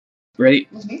Ready?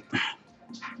 Mm-hmm.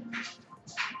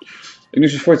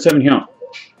 Ignition 47 here.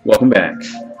 Welcome back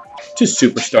to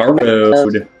Superstar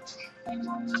Road.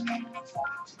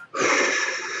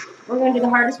 We're going to do the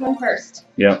hardest one first.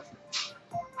 Yep.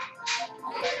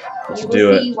 Let's do You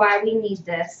will it. see why we need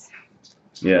this.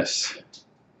 Yes.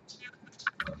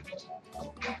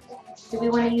 Do we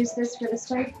want to use this for this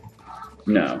one?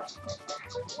 No.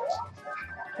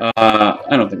 I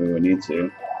don't think we would need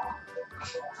to.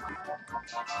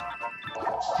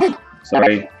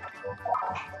 Sorry.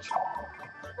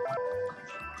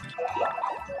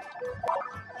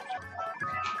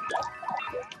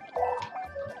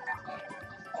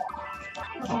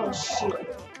 Oh, shoot.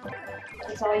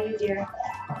 That's all you, dear.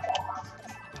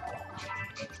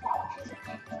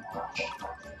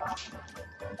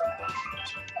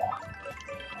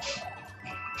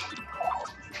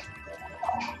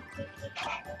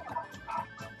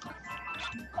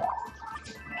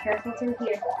 Careful through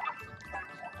here.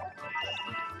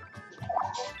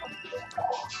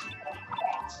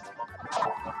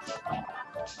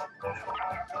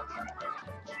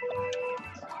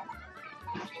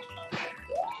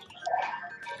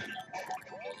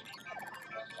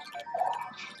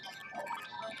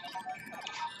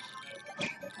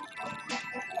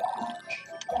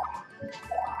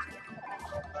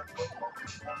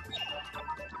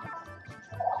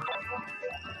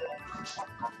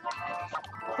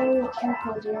 Oh,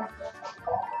 careful, dear.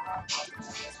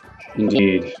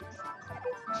 Indeed.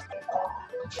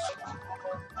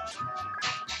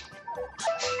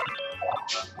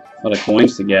 A lot of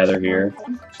coins to gather here.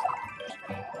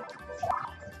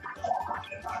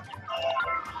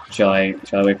 Shall I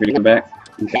wait for you to come back?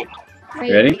 Okay.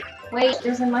 Wait, Ready? Wait,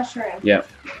 there's a mushroom. Yep.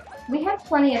 We have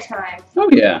plenty of time. Oh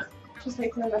yeah. Just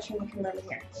wait for the mushroom to come over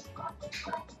here.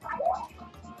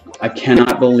 I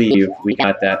cannot believe we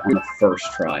got that on the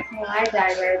first try. Well, I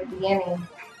died right at the beginning.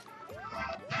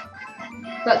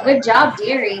 But good job,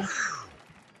 dearie.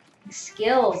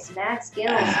 Skills, mad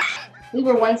skills. We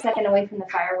were 1 second away from the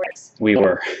fireworks. We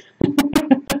were.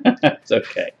 It's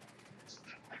okay.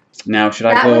 Now should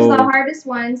I That go? was the hardest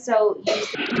one, so you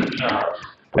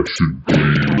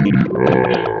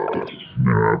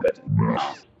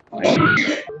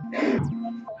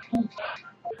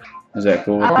Is that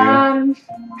cool with you?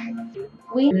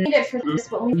 We need it for this,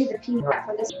 but we need the P-hat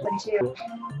for this one too.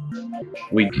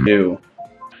 We do.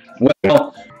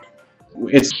 Well,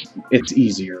 it's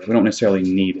easier. We don't necessarily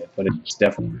need it, but it's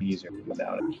definitely easier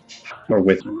without it or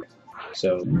with it.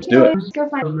 So let's do it. Let's go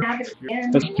find the habit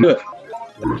again. Let's do it.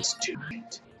 Let's do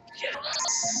it.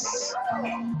 Yes.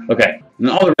 Okay. And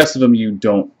all the rest of them you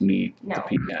don't need the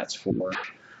P-hats for.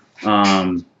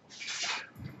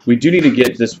 We do need to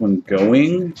get this one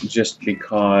going just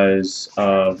because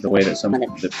of the way that some of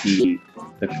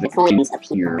the coins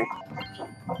appear.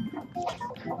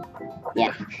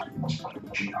 Yeah.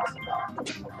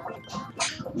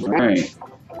 Alright.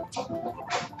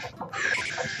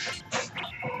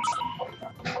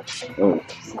 Oh.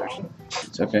 Sorry.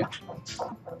 It's okay.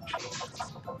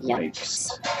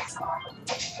 Yikes.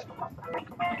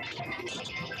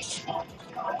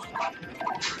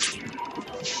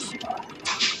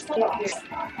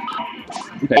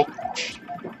 Okay.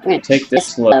 We're gonna take this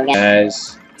slow,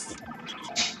 guys.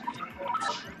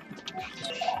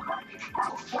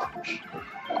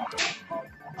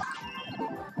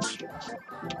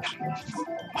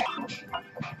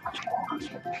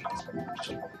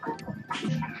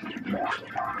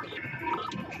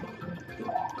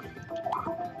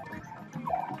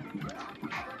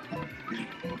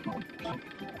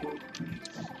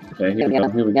 Okay, here we go,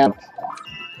 here we go.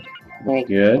 Very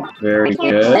Good, very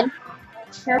good.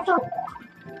 Careful.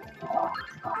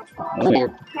 Okay.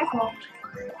 Careful.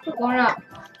 Keep going up.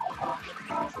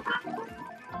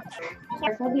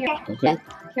 Careful here. Okay,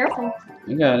 Careful.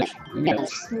 you got it. You got it.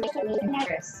 Just make me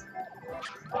nervous.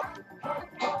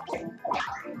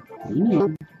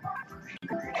 Mm.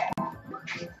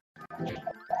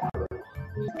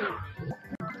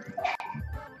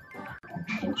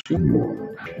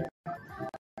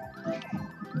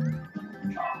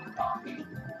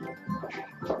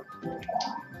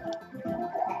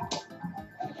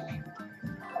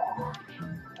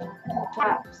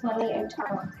 Top, slowly and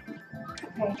top.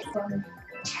 Okay, so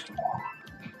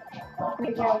where'd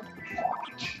it go?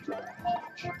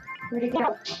 Where'd it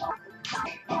go?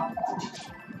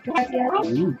 Do I see it?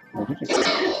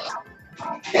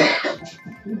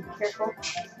 Careful.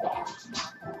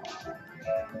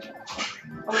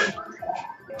 Oh.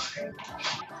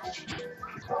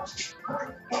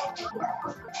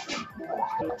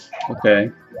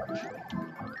 Okay.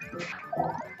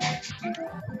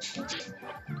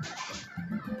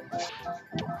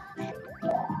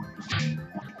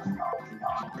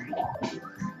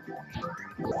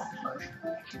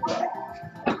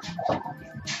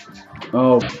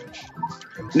 Oh.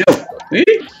 No! Eh?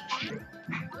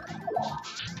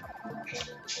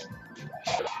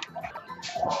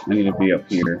 I need to be up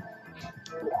here.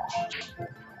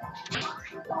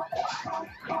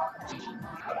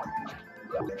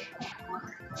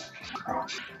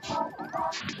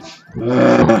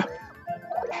 Ugh.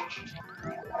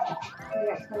 We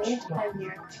got plenty of time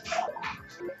here.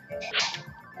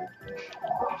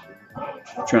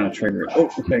 I'm trying to trigger it. Oh,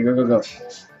 okay, go, go, go.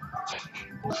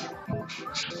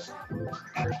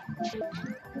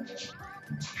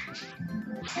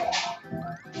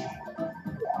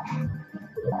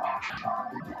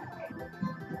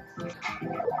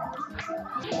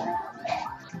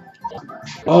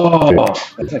 Oh,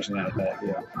 that's actually not a bad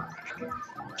idea.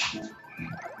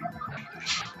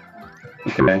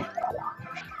 Okay.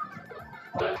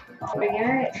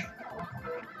 Trigger it.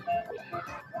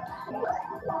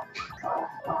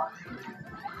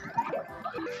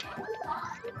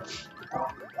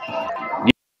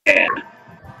 Yeah.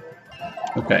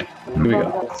 Okay. Here we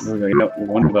go. Here we go. Yep, we're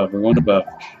going above. We're going above.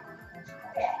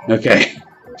 Okay.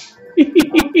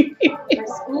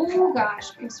 Oh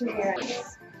gosh,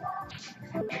 perseverance.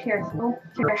 Careful,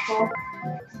 careful,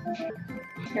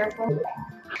 careful,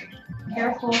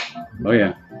 careful, Oh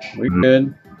yeah. We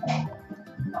good.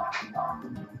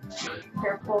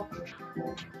 careful,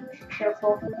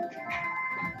 careful.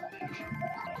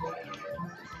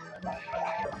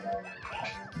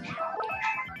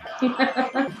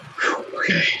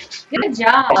 Okay. Good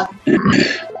job.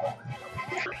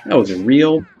 That was a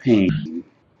real pain.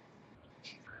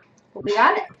 We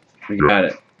got it. We got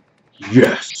it.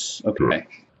 Yes. Okay.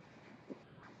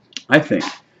 I think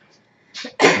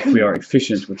if we are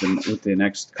efficient with the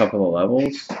next couple of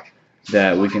levels,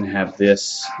 that we can have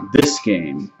this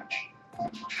game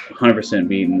 100%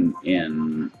 beaten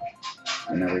in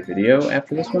another video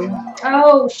after this one.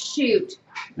 Oh shoot.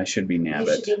 I should be You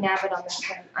nabbit. should be nabbit on this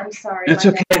one. I'm sorry. That's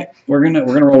my okay. bad. We're gonna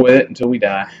roll with it until we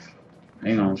die.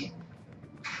 Hang on.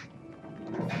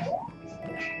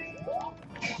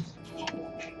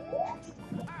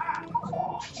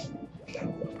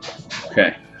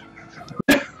 Okay.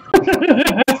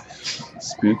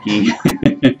 Spooky.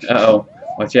 Uh-oh.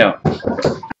 Watch out.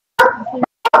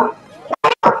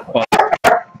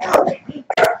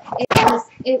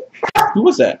 Who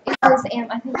was that? It was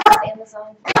I think it was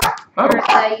Amazon. Oh. Or the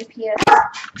UPS.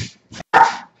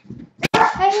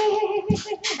 Hey.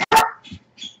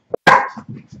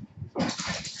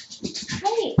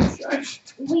 Hey,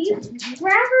 will you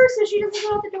grab her so she doesn't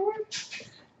go out the door?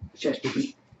 Shush,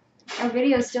 baby. Our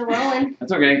video's still rolling.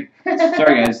 That's okay.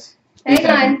 Sorry, guys. Hang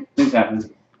on. Things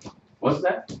happen. What's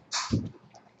that?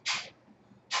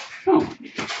 Oh.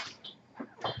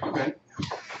 Okay.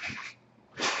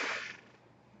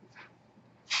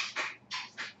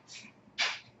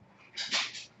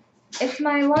 It's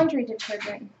my laundry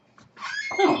detergent.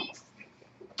 Oh.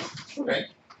 Okay.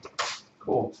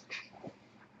 Cool.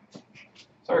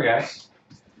 Sorry, guys.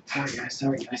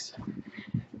 Sorry, guys.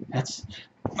 That's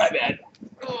my bad.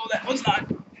 Oh, that was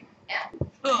not. Yeah.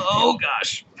 Oh,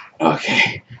 gosh.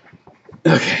 Okay.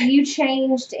 Okay. You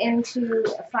changed into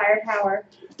a fire tower.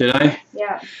 Did I?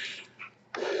 Yeah.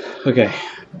 Okay.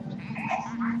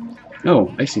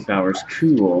 Oh, icy powers.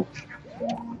 Cool.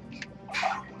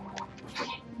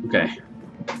 Okay.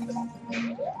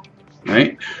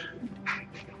 Right?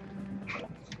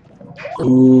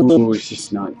 Ooh, it's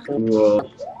just not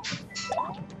cool.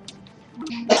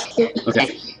 Okay.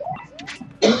 Okay.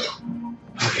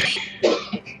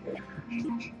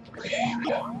 Okay, here we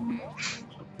go.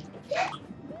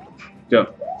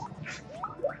 Go.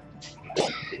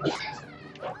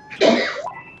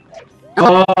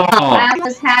 Oh! I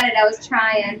almost had it. I was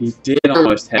trying. You did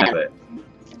almost have it.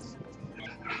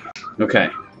 Okay.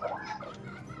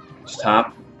 Just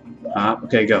hop. Hop.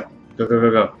 Okay, go. Go, go,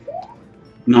 go, go.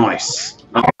 Nice.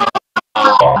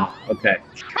 Oh, okay.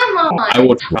 Come on. I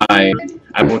will try.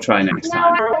 I will try next No,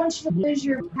 time. I don't want you to lose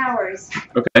your powers.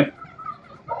 Okay.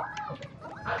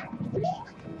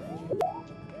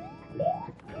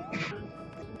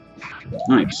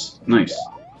 Nice. Nice.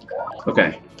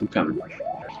 Okay. I'm coming.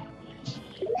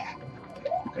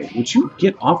 Okay. Would you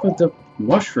get off of the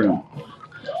mushroom?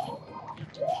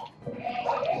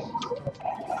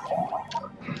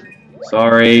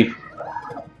 Sorry.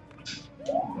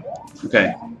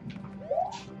 Okay.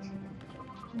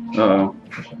 Uh-oh.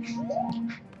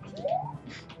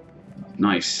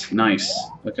 Nice, nice.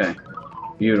 Okay.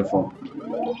 Beautiful.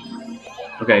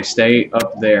 Okay, stay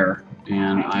up there,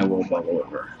 and I will bubble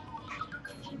over.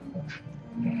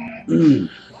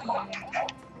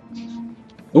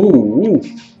 Ooh,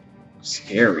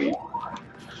 scary.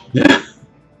 Yeah.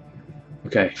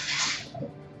 Okay.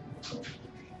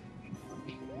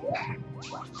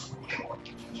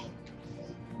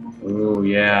 Ooh,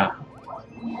 yeah.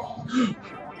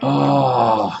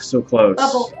 Oh, so close.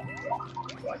 Bubble.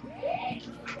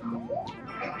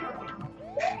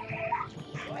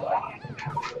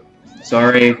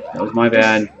 Sorry, that was my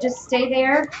bad. Just stay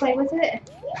there. Play with it.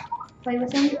 Play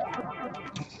with him.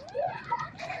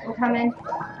 I'm coming.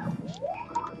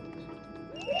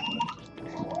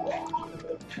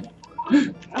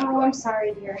 Oh, I'm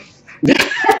sorry, dear.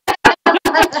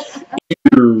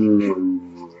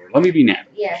 Let me be Nabbit.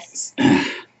 Yes.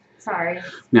 Sorry.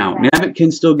 Now, Nabbit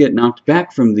can still get knocked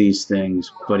back from these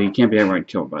things, but he can't be outright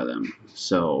killed by them.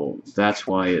 So that's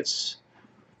why it's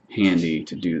handy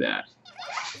to do that.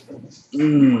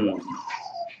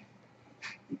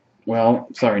 Well,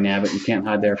 sorry, Nabbit, you can't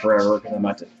hide there forever because I'm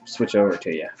about to switch over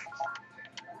to you.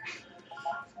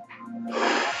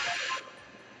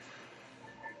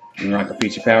 You rock a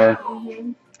Peachy Power?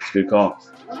 Mm-hmm. It's a good call.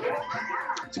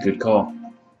 It's a good call.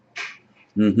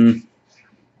 Mm-hmm.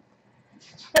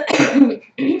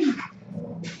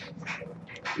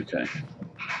 Okay.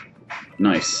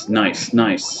 Nice, nice,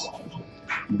 nice.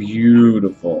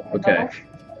 Beautiful. Okay.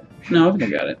 No, I think I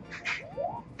got it.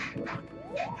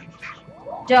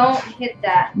 Don't hit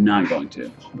that. Not going to.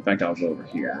 In fact, I'll go over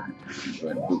here and go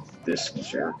ahead and boop this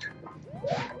jerk.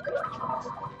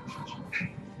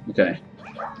 Okay.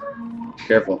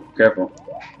 Careful, careful.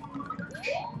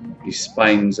 He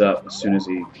spines up as soon as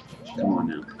he... Come on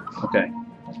now. Okay.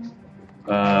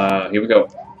 Here we go.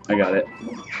 I got it.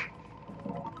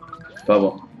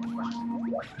 Bubble.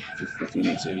 If you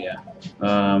need to, yeah.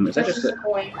 Is that just it?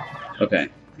 Okay.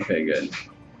 Okay, good.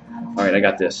 Alright, I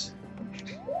got this.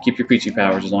 Keep your Peachy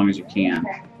Powers as long as you can.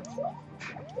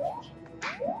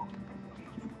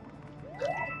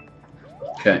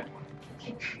 Okay.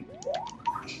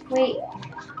 Wait.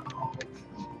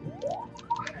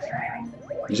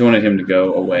 I just wanted him to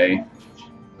go away.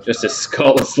 Just his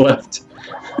skull is left.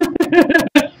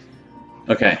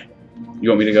 Okay. You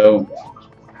want me to go?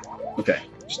 Okay.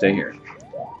 Stay here.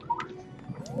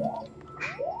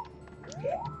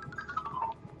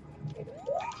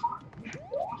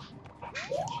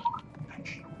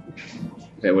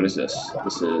 Okay, what is this?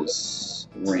 This is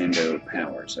rando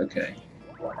powers. Okay.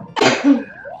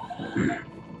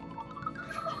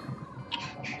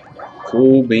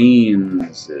 Cool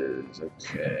beans is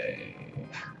okay.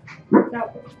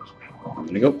 No. I'm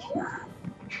gonna go.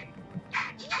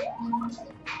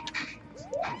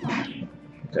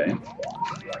 Okay.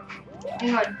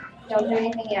 Hang on. Don't do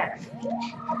anything yet.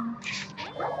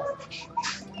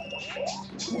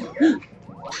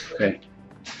 Okay.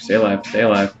 Stay alive. Stay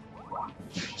alive.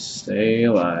 Stay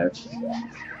alive.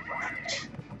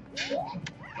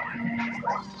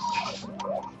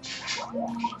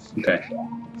 Okay.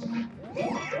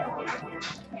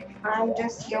 I'm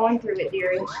just going through it,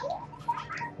 dearie.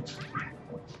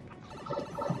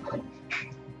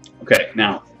 Okay,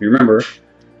 now, if you remember,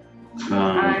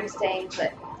 I'm staying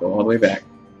put. go all the way back.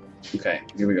 Okay,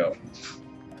 here we go.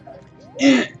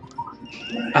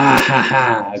 Ah ha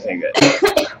ha! Okay, good.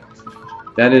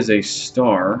 That is a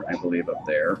star, I believe, up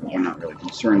there. We're not really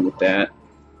concerned with that.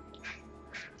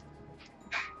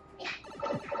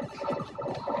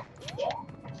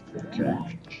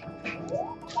 Okay.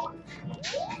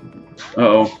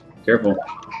 Uh-oh. Careful.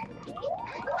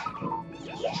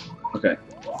 Okay.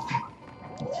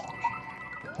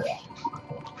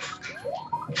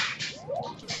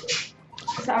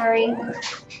 Sorry.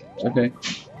 It's okay.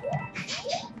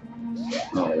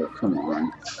 Oh, come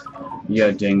on.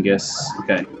 Yeah, dingus.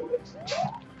 Okay.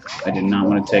 I did not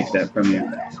want to take that from you.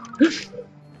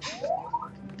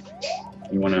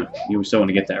 You still want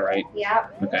to get that, right?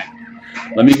 Yep. Okay.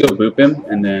 Let me go boop him,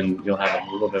 and then you'll have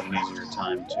a little bit of an easier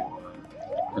time to...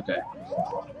 Okay.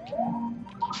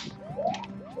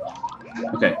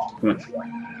 Okay, come on.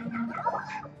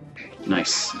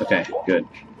 Nice. Okay, good.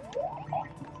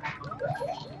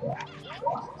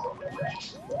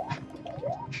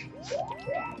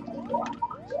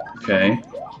 Okay.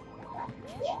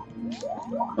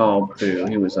 Oh, boo,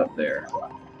 he was up there.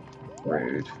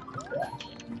 Rude.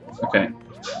 Okay.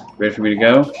 Ready for me to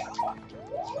go?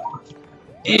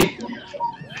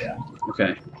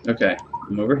 Okay, okay.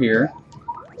 I'm over here.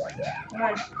 Come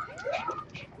on.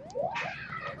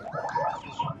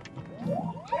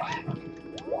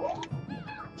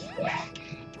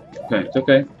 Okay, it's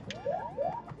okay.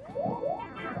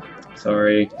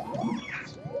 Sorry.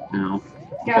 Ow.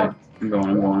 Go. Okay. I'm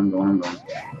going.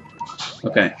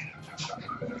 Okay.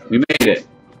 We made it.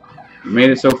 We made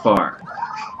it so far.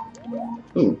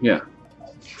 Ooh, yeah.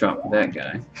 Drop that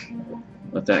guy.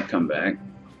 Let that come back.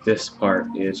 This part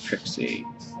is Trixie.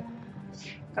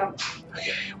 Go.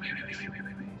 Okay, wait.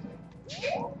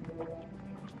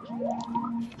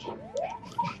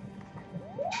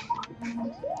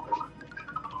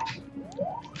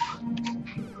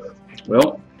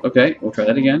 Well, okay, we'll try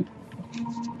that again.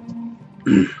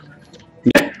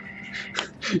 Yeah.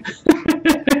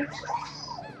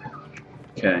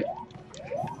 Okay.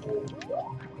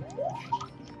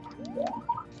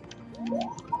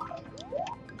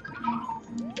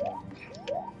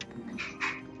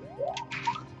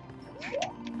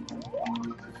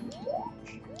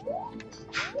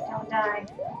 Don't die.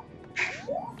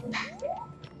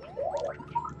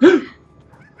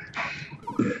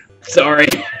 Sorry.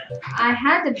 I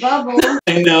had to bubble.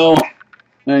 I know.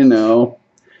 I know.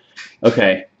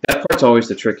 Okay, that part's always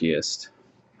the trickiest.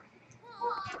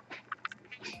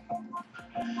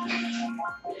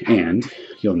 And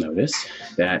you'll notice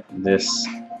that this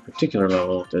particular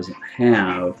level doesn't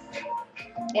have...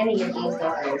 Any of these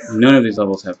levels. None of these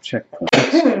levels have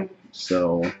checkpoints.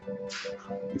 So,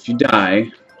 if you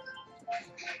die,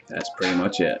 that's pretty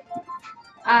much it.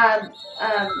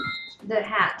 The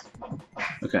hat.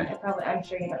 Okay. I'm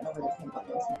sure you don't know where the pin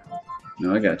button is now.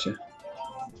 No, I gotcha.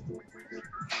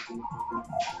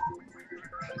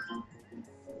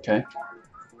 Okay.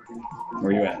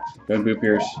 Where you at? Go to Boo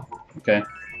Pierce. Okay.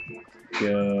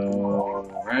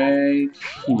 Go right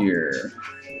here.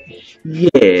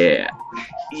 Yeah.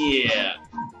 Yeah.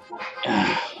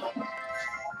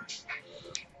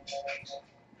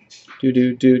 Do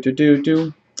do do do do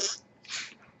do.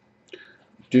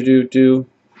 Do do do.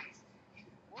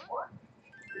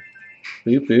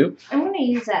 Boop boop. I'm gonna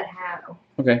use that hat.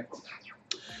 Okay.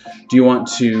 Do you want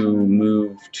to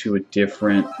move to a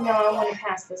different... No, I want to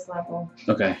pass this level.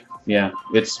 Okay, yeah,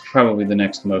 it's probably the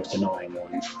next most annoying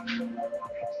one.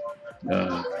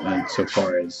 And so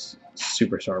far as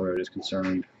Superstar Road is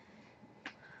concerned.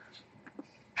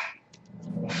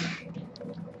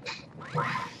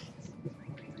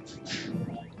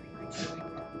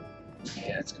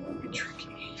 Yeah, it's going to be tricky.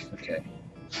 Okay.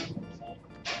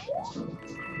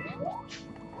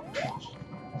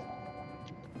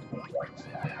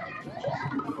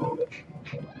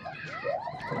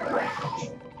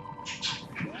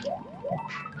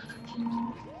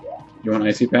 You want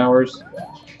icy powers?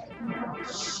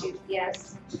 Shoot,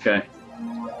 yes. Okay.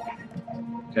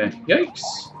 Okay. Yikes!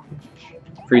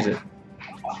 Freeze it.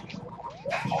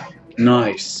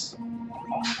 Nice.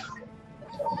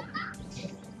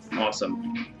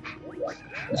 Awesome.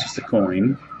 It's just a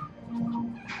coin.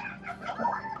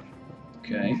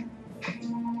 Okay.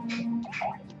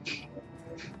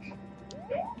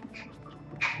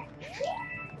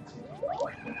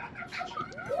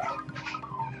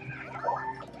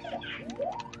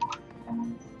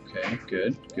 Okay,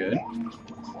 good, good.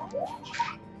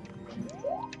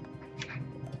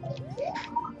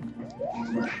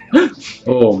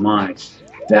 Oh my,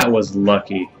 that was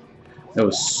lucky. That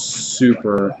was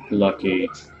super lucky.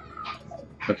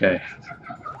 Okay.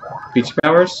 Peachy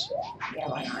powers? Yeah,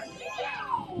 why not?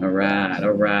 Alright,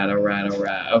 alright, alright,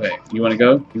 alright. Okay, you wanna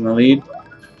go? You wanna lead?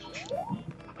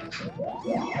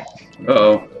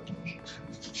 Uh-oh.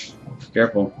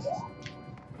 Careful.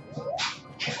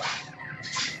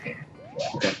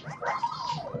 Okay.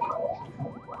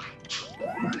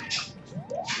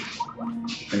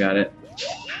 I got it.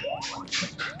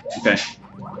 Okay.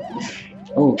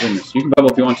 Oh, goodness. You can bubble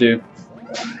if you want to.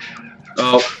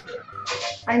 Oh.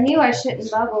 I knew I shouldn't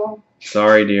bubble.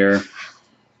 Sorry, dear.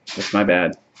 That's my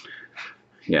bad.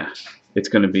 Yeah. It's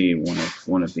going to be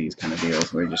one of these kind of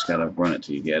deals where you just got to run it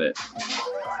till you get it.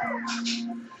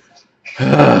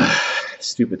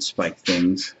 Stupid spike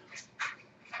things.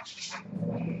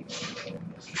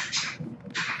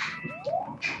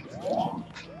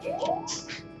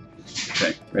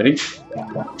 Okay, ready?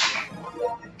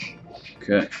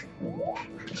 Okay.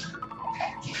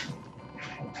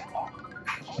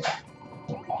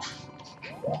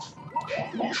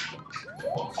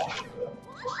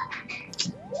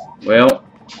 Well,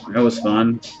 that was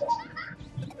fun.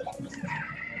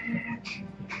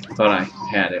 I thought I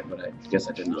had it, but I guess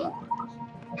I did not.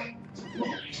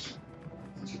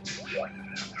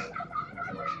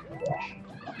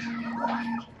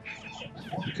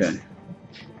 Okay.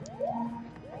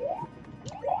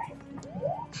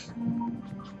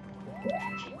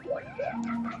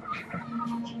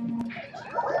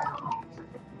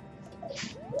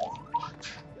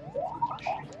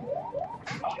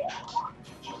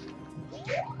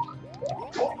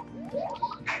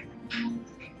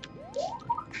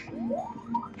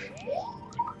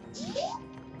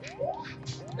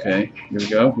 Okay, here we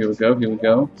go, here we go, here we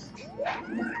go.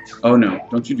 Oh no,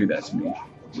 don't you do that to me.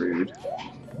 Rude.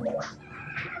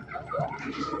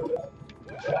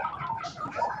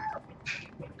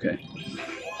 Okay.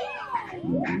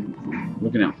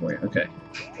 Looking out for you. Okay.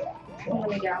 Let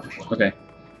me go. Okay.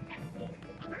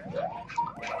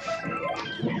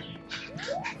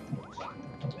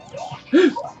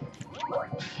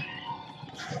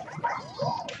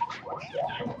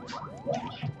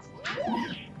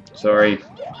 Sorry.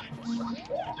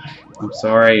 I'm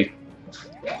sorry.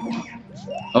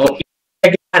 Oh,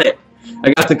 I got it.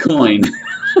 I got the coin.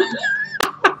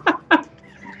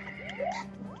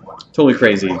 Totally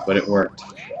crazy, but it worked.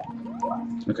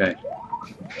 Okay.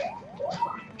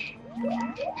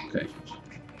 Okay.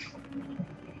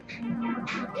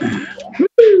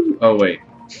 Oh, wait.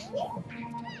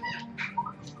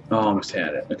 Oh, almost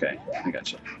had it. Okay, I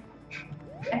got you.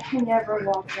 I can never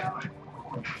walk down.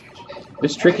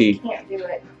 It's tricky. I can't do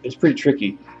it. It's pretty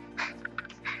tricky.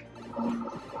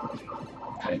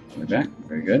 Okay, we're back.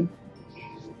 Very good.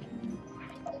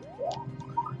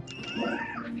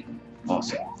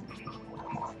 Awesome.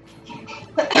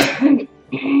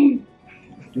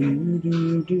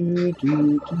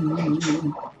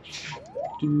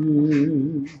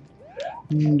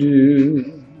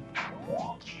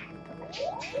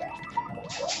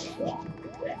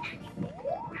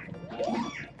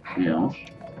 Yeah.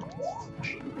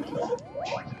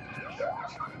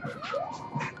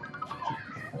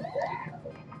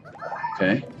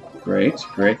 Okay. Great.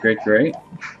 Great. Great. Great.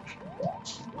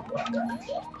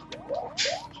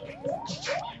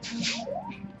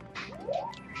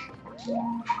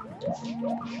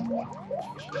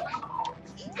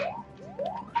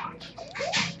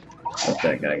 Let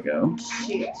that guy go.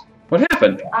 Shoot. What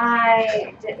happened?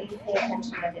 I didn't pay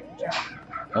attention. I didn't jump.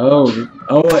 Oh,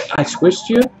 I squished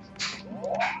you?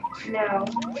 No.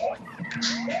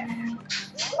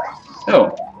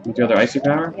 Oh, with the other icy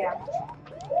power? Yeah.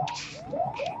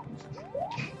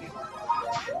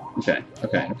 Okay,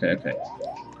 okay, okay, okay.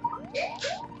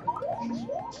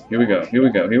 Here we go, here we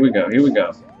go, here we go, here we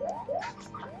go.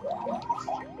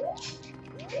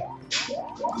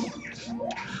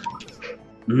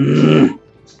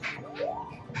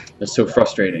 That's so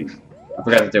frustrating. I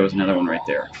forgot that there was another one right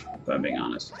there, if I'm being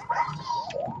honest.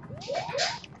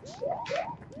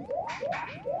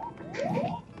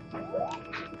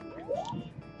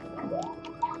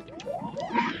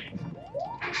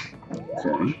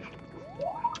 Okay.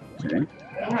 Okay.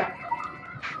 Yeah.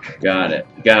 Got it.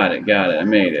 Got it. Got it. I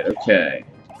made it. Okay.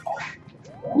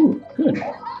 Ooh, good.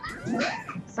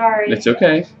 Sorry. It's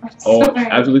okay. Oh,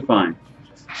 absolutely fine.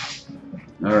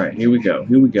 All right. Here we go.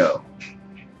 Here we go.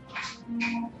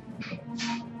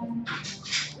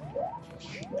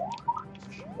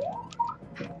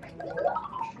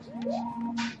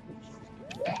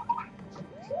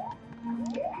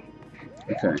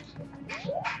 Okay.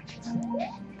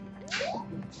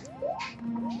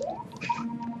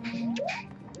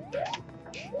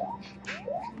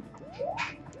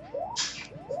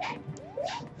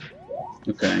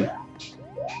 Okay.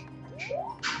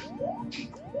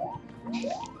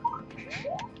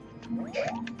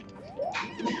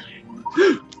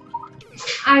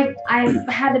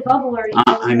 I had a bubble already.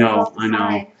 I know. I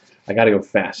know. I gotta go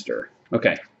faster.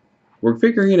 Okay. We're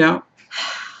figuring it out.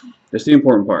 That's the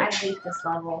important I part. hate this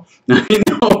level. I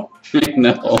know. I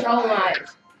know. So much.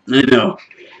 I know.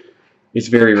 It's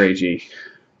very ragey.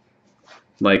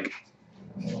 Like,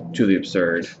 to the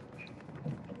absurd.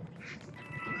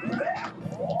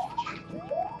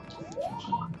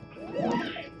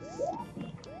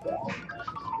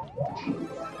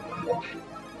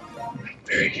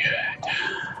 Very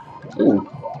good. Ooh.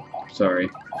 Sorry.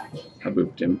 I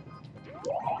booped him.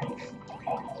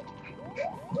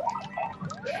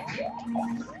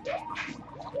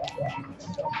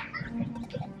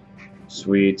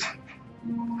 Sweet.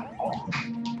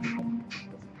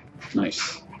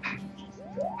 Nice.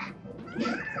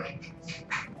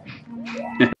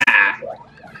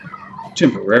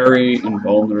 Temporary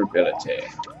invulnerability.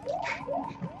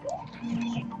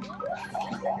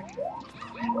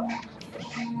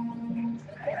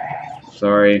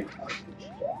 Sorry.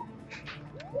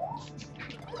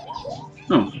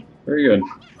 Oh, very good.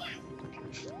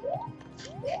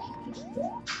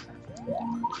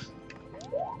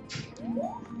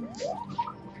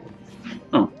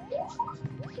 Oh.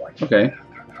 Okay.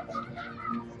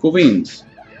 Cool beans.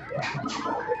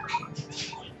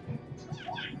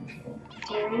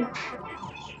 Jerry?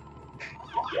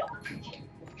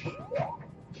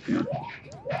 Yeah.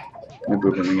 Let me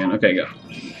boop him again. Okay, go.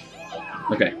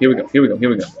 Okay, here we go, here we go, here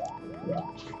we go.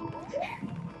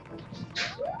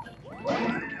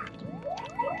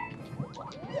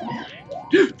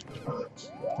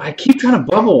 I keep trying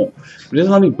to bubble, but it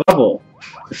doesn't let me bubble.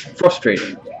 It's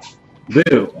frustrating.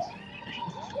 Boo.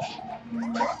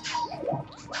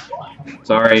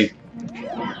 Sorry.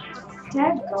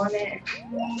 Daggone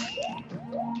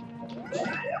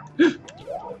it.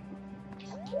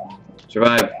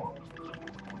 Survive.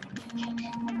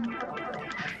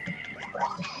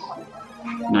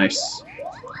 Nice.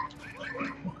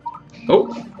 Oh,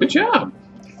 good job.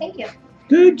 Thank you.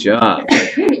 Good job.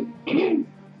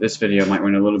 This video might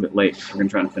run a little bit late. We're going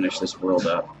to try and finish this world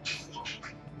up.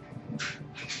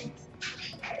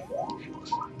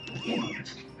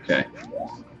 Okay.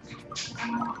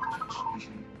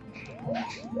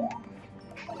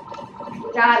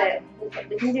 Got it.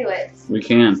 We can do it. We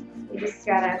can. We just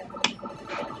gotta.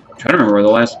 I'm trying to remember where the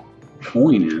last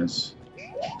coin is.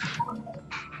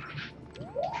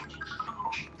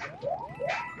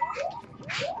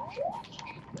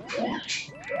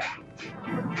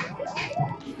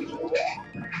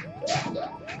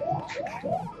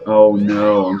 Oh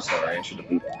no, I'm sorry. I should have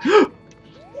been.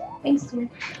 Thanks, dude.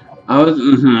 I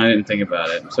didn't think about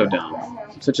it. I'm so dumb.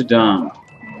 Such a dumb.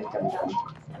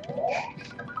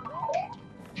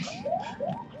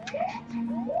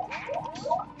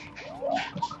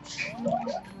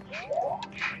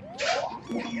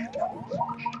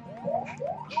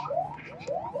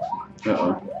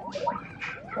 Uh-oh.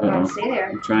 Uh-oh. Stay there.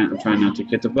 I'm trying not to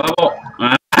get the bubble.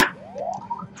 Ah!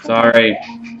 Sorry.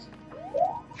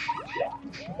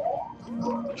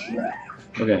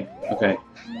 Okay, okay.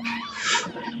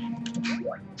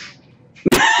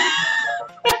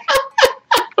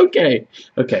 Okay,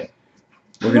 okay.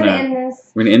 We're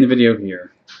gonna end the video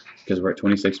here because we're at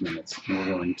 26 minutes, and we're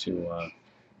going to.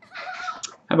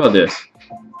 How about this?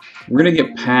 We're gonna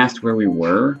get past where we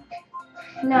were.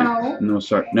 No. And we'll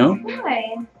start. No.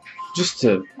 Why? Just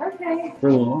to. Okay. For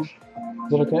a little. Is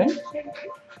that okay?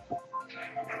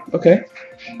 Okay.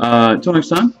 Until next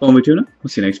time, follow me, Tuna. We'll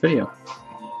see you next video.